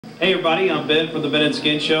Hey everybody, I'm Ben from the Ben and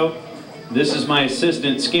Skin Show. This is my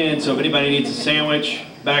assistant, Skin, so if anybody needs a sandwich,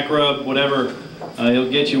 back rub, whatever,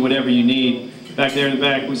 he'll get you whatever you need. Back there in the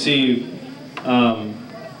back, we see you.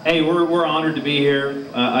 Hey, we're honored to be here.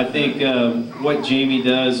 I think what Jamie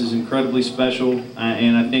does is incredibly special,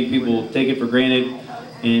 and I think people take it for granted.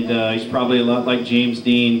 And he's probably a lot like James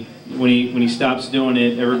Dean. When he stops doing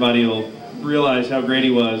it, everybody will realize how great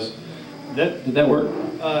he was. Did that work?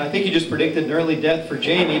 I think you just predicted an early death for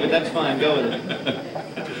Jamie, but that's fine. Go with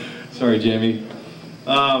it. Sorry, Jamie.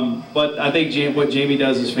 But I think what Jamie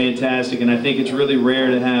does is fantastic, and I think it's really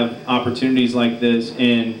rare to have opportunities like this.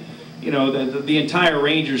 And you know, the entire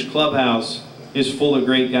Rangers clubhouse is full of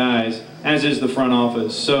great guys, as is the front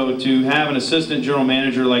office. So to have an assistant general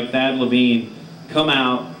manager like Thad Levine come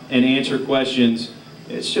out and answer questions,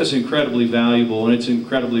 it's just incredibly valuable, and it's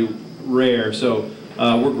incredibly rare. So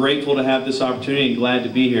we're grateful to have this opportunity and glad to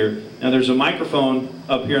be here. Now there's a microphone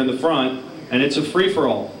up here in the front, and it's a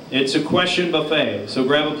free-for-all. It's a question buffet. So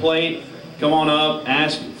grab a plate, come on up,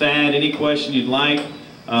 ask Thad any question you'd like.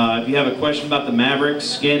 If you have a question about the Mavericks,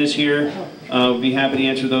 Skin is here. We'll be happy to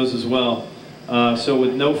answer those as well. So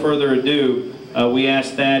with no further ado, we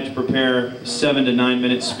asked Thad to prepare a 7 to 9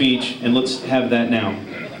 minute speech, and let's have that now.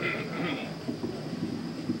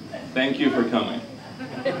 Thank you for coming.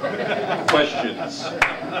 Questions?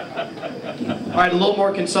 All right, a little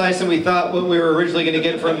more concise than we thought what we were originally going to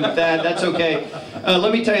get from Thad. That's okay.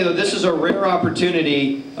 Let me tell you though, this is a rare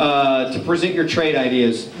opportunity to present your trade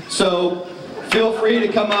ideas. So feel free to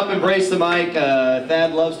come up, embrace the mic.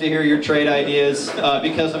 Thad loves to hear your trade ideas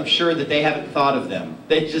because I'm sure that they haven't thought of them.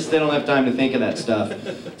 They don't have time to think of that stuff.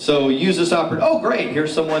 So use this opportunity. Oh, great!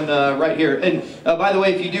 Here's someone right here. And by the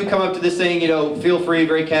way, if you do come up to this thing, you know, feel free,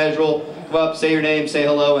 very casual. Come up, say your name, say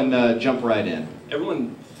hello, and jump right in.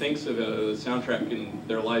 Everyone thinks of a soundtrack in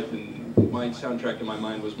their life, and my soundtrack in my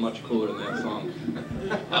mind was much cooler than that song.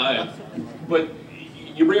 But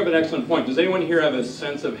you bring up an excellent point. Does anyone here have a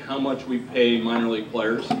sense of how much we pay minor league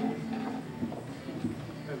players?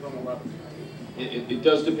 It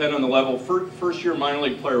does depend on the level. First year minor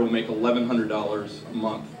league player will make $1,100 a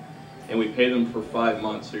month, and we pay them for 5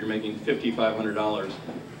 months, so you're making $5,500.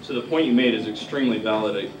 So the point you made is extremely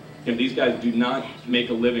valid. You know, these guys do not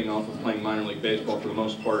make a living off of playing minor league baseball for the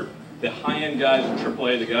most part. The high-end guys in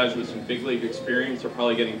AAA, the guys with some big league experience, are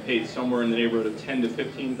probably getting paid somewhere in the neighborhood of $10,000 to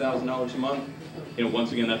 $15,000 a month. You know,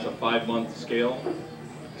 once again, that's a 5-month scale.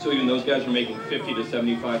 So even those guys are making $50,000 to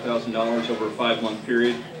 $75,000 over a 5-month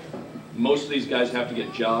period. Most of these guys have to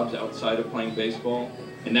get jobs outside of playing baseball,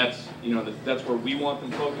 and that's, you know, that's where we want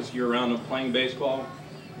them focused year-round on playing baseball.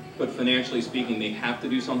 But financially speaking, they have to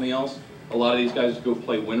do something else. A lot of these guys go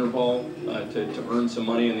play winter ball to earn some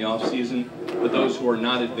money in the off season. But those who are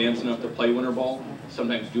not advanced enough to play winter ball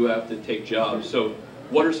sometimes do have to take jobs. So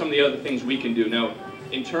what are some of the other things we can do? Now,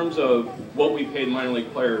 in terms of what we pay minor league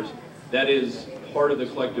players, that is part of the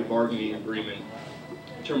collective bargaining agreement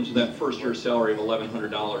in terms of that first year salary of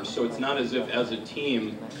 $1,100. So it's not as if as a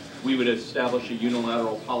team we would establish a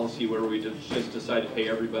unilateral policy where we just decide to pay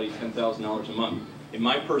everybody $10,000 a month. In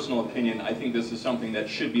my personal opinion, I think this is something that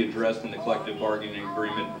should be addressed in the collective bargaining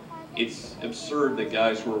agreement. It's absurd that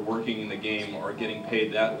guys who are working in the game are getting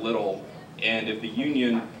paid that little. And if the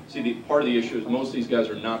union, see, part of the issue is most of these guys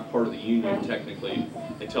are not part of the union technically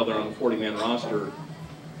until they're on the 40-man roster.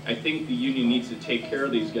 I think the union needs to take care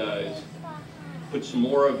of these guys, put some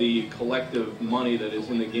more of the collective money that is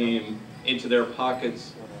in the game into their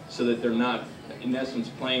pockets so that they're not, in essence,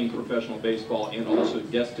 playing professional baseball and also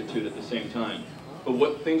destitute at the same time. But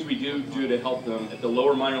what things we do to help them at the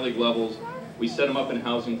lower minor league levels, we set them up in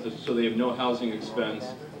housing so they have no housing expense.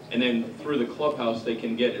 And then through the clubhouse, they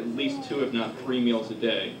can get at least 2, if not 3 meals a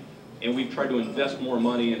day. And we've tried to invest more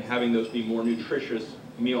money in having those be more nutritious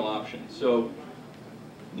meal options. So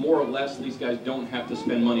more or less, these guys don't have to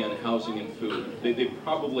spend money on housing and food. They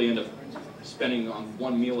probably end up spending on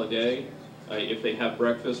 1 meal a day if they have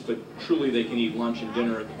breakfast, but truly they can eat lunch and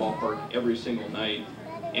dinner at the ballpark every single night.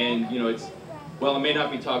 And you know, well, it may not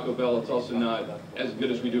be Taco Bell, it's also not as good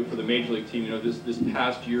as we do for the Major League team. You know, this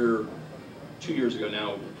past year, 2 years ago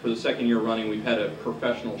now, for the 2nd year running, we've had a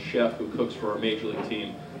professional chef who cooks for our Major League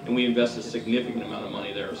team, and we invest a significant amount of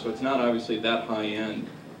money there. So it's not obviously that high end,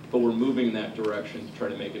 but we're moving in that direction to try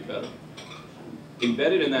to make it better.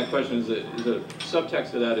 Embedded in that question is the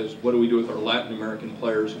subtext of that is, what do we do with our Latin American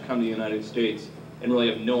players who come to the United States and really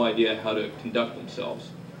have no idea how to conduct themselves?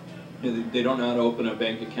 You know, they don't know how to open a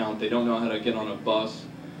bank account, they don't know how to get on a bus,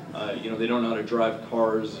 you know, they don't know how to drive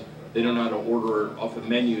cars, they don't know how to order off of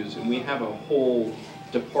menus, and we have a whole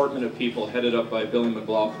department of people headed up by Billy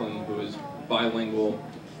McLaughlin, who is bilingual,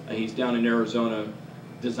 and he's down in Arizona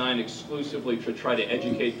designed exclusively to try to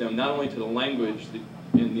educate them not only to the language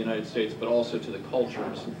in the United States, but also to the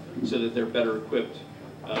cultures, so that they're better equipped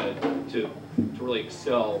to really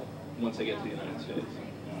excel once they get to the United States.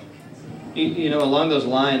 You know, along those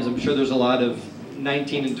lines, I'm sure there's a lot of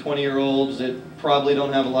 19 and 20-year-olds that probably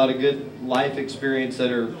don't have a lot of good life experience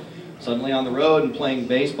that are suddenly on the road and playing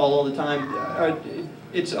baseball all the time.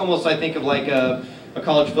 It's almost, I think, of like a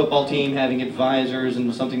college football team having advisors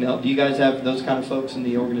and something to help. Do you guys have those kind of folks in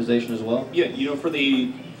the organization as well? Yeah, you know, for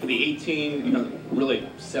the 18, you know, really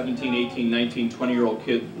 17, 18, 19, 20-year-old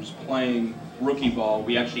kid who's playing rookie ball,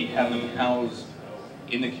 we actually have them housed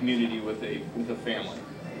in the community with a family,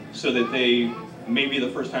 so that they, maybe the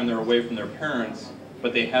first time they're away from their parents,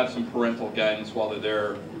 but they have some parental guidance while they're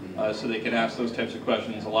there, so they can ask those types of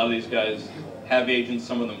questions. A lot of these guys have agents,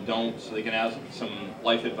 some of them don't, so they can ask some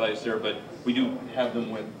life advice there, but we do have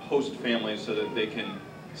them with host families so that they can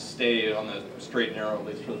stay on the straight and narrow, at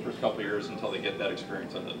least for the first couple of years, until they get that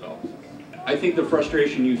experience under the belt. I think the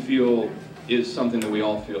frustration you feel is something that we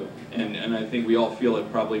all feel, and I think we all feel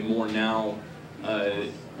it probably more now,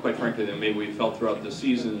 quite frankly, than maybe we felt throughout the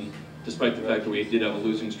season, despite the fact that we did have a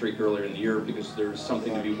losing streak earlier in the year, because there's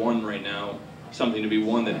something to be won right now, something to be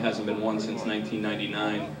won that hasn't been won since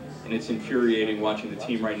 1999, and it's infuriating watching the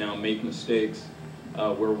team right now make mistakes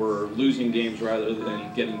where we're losing games rather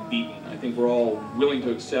than getting beaten. I think we're all willing to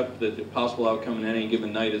accept that the possible outcome in any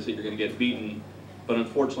given night is that you're going to get beaten, but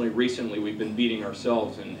unfortunately recently we've been beating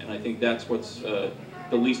ourselves, and I think that's what's the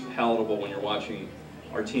least palatable when you're watching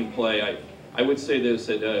our team play. I would say this,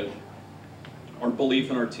 that our belief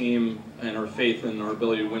in our team and our faith in our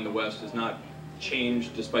ability to win the West has not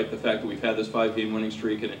changed, despite the fact that we've had this 5-game winning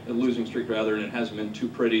streak, and a losing streak rather, and it hasn't been too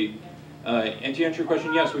pretty. And to answer your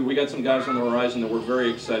question, yes, we got some guys on the horizon that we're very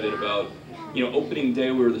excited about. You know, opening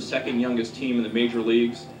day, we were the second youngest team in the major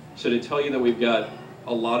leagues, so to tell you that we've got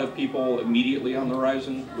a lot of people immediately on the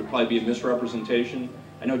horizon would probably be a misrepresentation.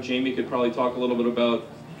 I know Jamie could probably talk a little bit about,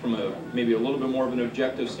 from maybe a little bit more of an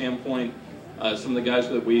objective standpoint, some of the guys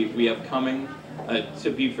that we have coming.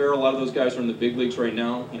 To be fair, a lot of those guys are in the big leagues right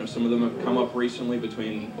now. You know, some of them have come up recently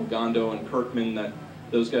between Ogando and Kirkman. That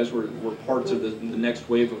those guys were parts of the next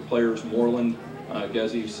wave of players. Moreland,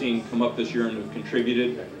 guys that you've seen come up this year and have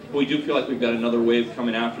contributed. But we do feel like we've got another wave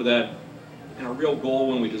coming after that. And our real goal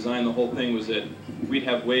when we designed the whole thing was that we'd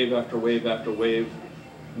have wave after wave after wave.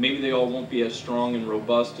 Maybe they all won't be as strong and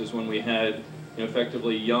robust as when we had, you know,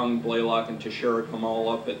 effectively Young, Blaylock, and Teixeira come all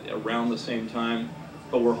up at around the same time.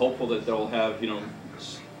 But we're hopeful that they'll have, you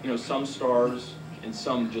know, some stars and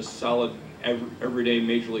some just solid everyday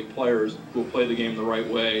major league players who will play the game the right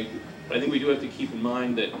way. But I think we do have to keep in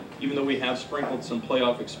mind that even though we have sprinkled some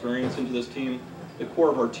playoff experience into this team, the core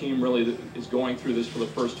of our team really is going through this for the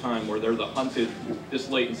first time, where they're the hunted this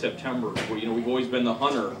late in September. Where, you know, we've always been the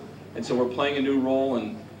hunter, and so we're playing a new role,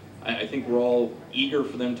 and I think we're all eager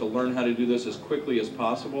for them to learn how to do this as quickly as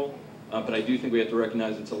possible. But I do think we have to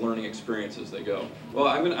recognize it's a learning experience as they go. Well,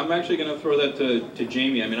 I'm actually going to throw that to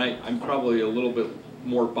Jamie. I mean, I'm probably a little bit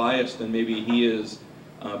more biased than maybe he is,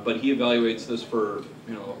 but he evaluates this for,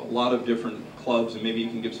 you know, a lot of different clubs, and maybe he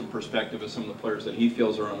can give some perspective of some of the players that he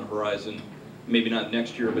feels are on the horizon, maybe not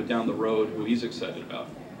next year, but down the road, who he's excited about.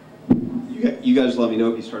 You guys let me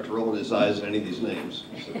know if you start to roll in his eyes at any of these names.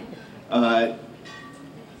 So,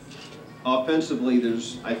 offensively,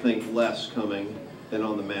 there's, I think, less coming than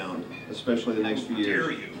on the mound, especially the next few years.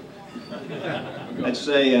 Dare you? I'd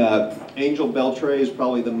say Angel Beltre is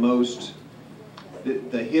probably the most,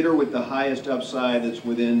 the hitter with the highest upside that's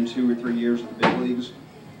within 2 or 3 years of the big leagues.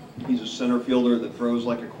 He's a center fielder that throws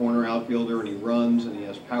like a corner outfielder, and he runs, and he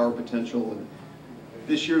has power potential. And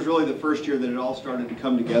this year's really the first year that it all started to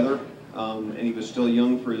come together, and he was still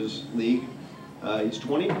young for his league. He's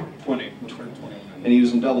 20? 20. And he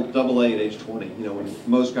was in double A at age 20, you know, when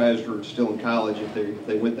most guys were still in college if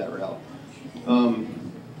they went that route.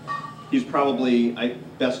 He's probably,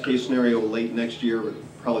 best case scenario, late next year, but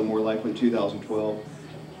probably more likely 2012.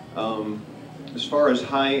 As far as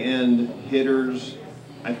high-end hitters,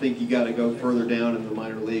 I think you got to go further down in the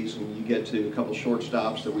minor leagues, and you get to a couple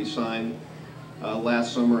shortstops that we signed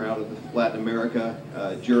last summer out of Latin America,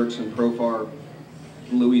 Jurickson Profar,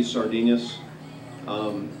 Luis Sardinas.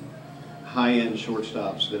 High-end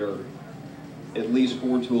shortstops that are at least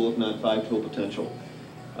 4-tool, if not 5-tool potential.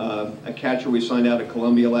 A catcher we signed out at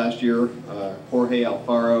Columbia last year, Jorge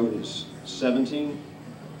Alfaro, is 17.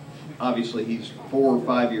 Obviously, he's 4 or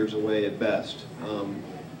 5 years away at best.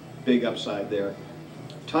 Big upside there.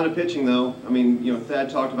 Ton of pitching, though. I mean, you know, Thad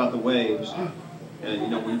talked about the waves, and you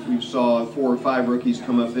know, we saw 4 or 5 rookies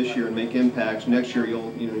come up this year and make impacts. Next year,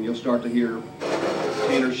 you'll start to hear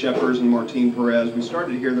Tanner Shepers and Martin Perez. We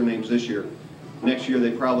started to hear their names this year. Next year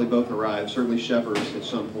they probably both arrive, certainly Shepers at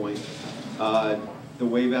some point. The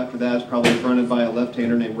wave after that is probably fronted by a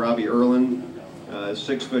left-hander named Robbie Erlin, a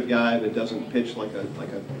 6-foot guy that doesn't pitch like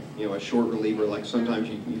a short reliever, like sometimes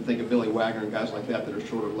you think of Billy Wagner and guys like that that are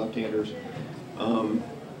shorter left-handers.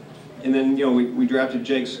 And then, we drafted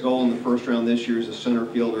Jake Skull in the first round this year as a center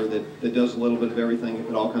fielder that does a little bit of everything if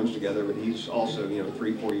it all comes together, but he's also,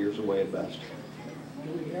 3-4 years away at best.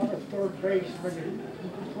 Do we have a third baseman who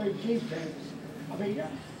can play defense? I mean,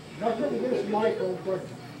 nothing against Michael, but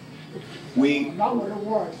not what it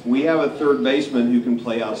was. We have a third baseman who can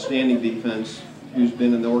play outstanding defense, who's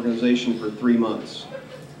been in the organization for 3 months,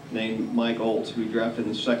 named Mike Oltz, who we drafted in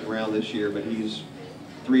the second round this year, but he's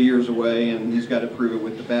 3 years away, and he's got to prove it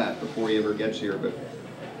with the bat before he ever gets here, but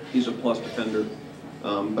he's a plus defender.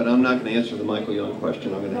 But I'm not going to answer the Michael Young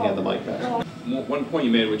question. I'm going to hand the mic back. One point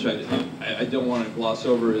you made, which I don't want to gloss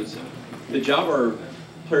over, is the job our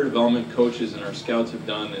player development coaches and our scouts have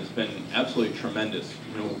done has been absolutely tremendous.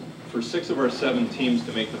 For 6 of our 7 teams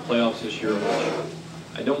to make the playoffs this year,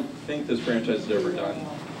 which I don't think this franchise has ever done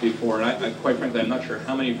before, and I quite frankly, I'm not sure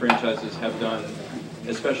how many franchises have done,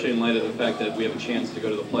 especially in light of the fact that we have a chance to go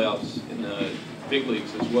to the playoffs in the big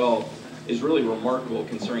leagues as well, is really remarkable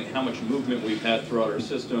considering how much movement we've had throughout our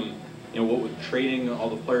system. What with trading all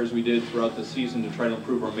the players we did throughout the season to try to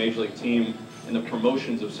improve our major league team, and the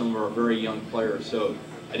promotions of some of our very young players. So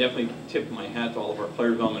I definitely tip my hat to all of our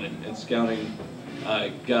player development and scouting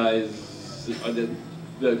guys.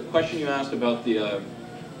 The question you asked about the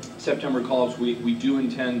September call-ups, we do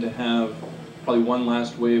intend to have probably one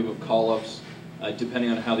last wave of call-ups,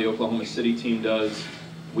 depending on how the Oklahoma City team does.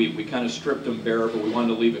 We kind of stripped them bare, but we wanted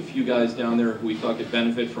to leave a few guys down there who we thought could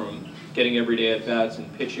benefit from getting everyday at-bats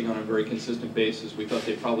and pitching on a very consistent basis. We thought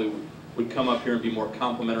they probably would come up here and be more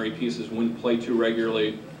complementary pieces, wouldn't play too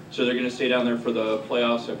regularly. So they're going to stay down there for the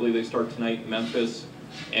playoffs. I believe they start tonight in Memphis.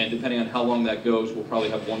 And depending on how long that goes, we'll probably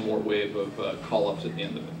have one more wave of call-ups at the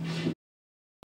end of it.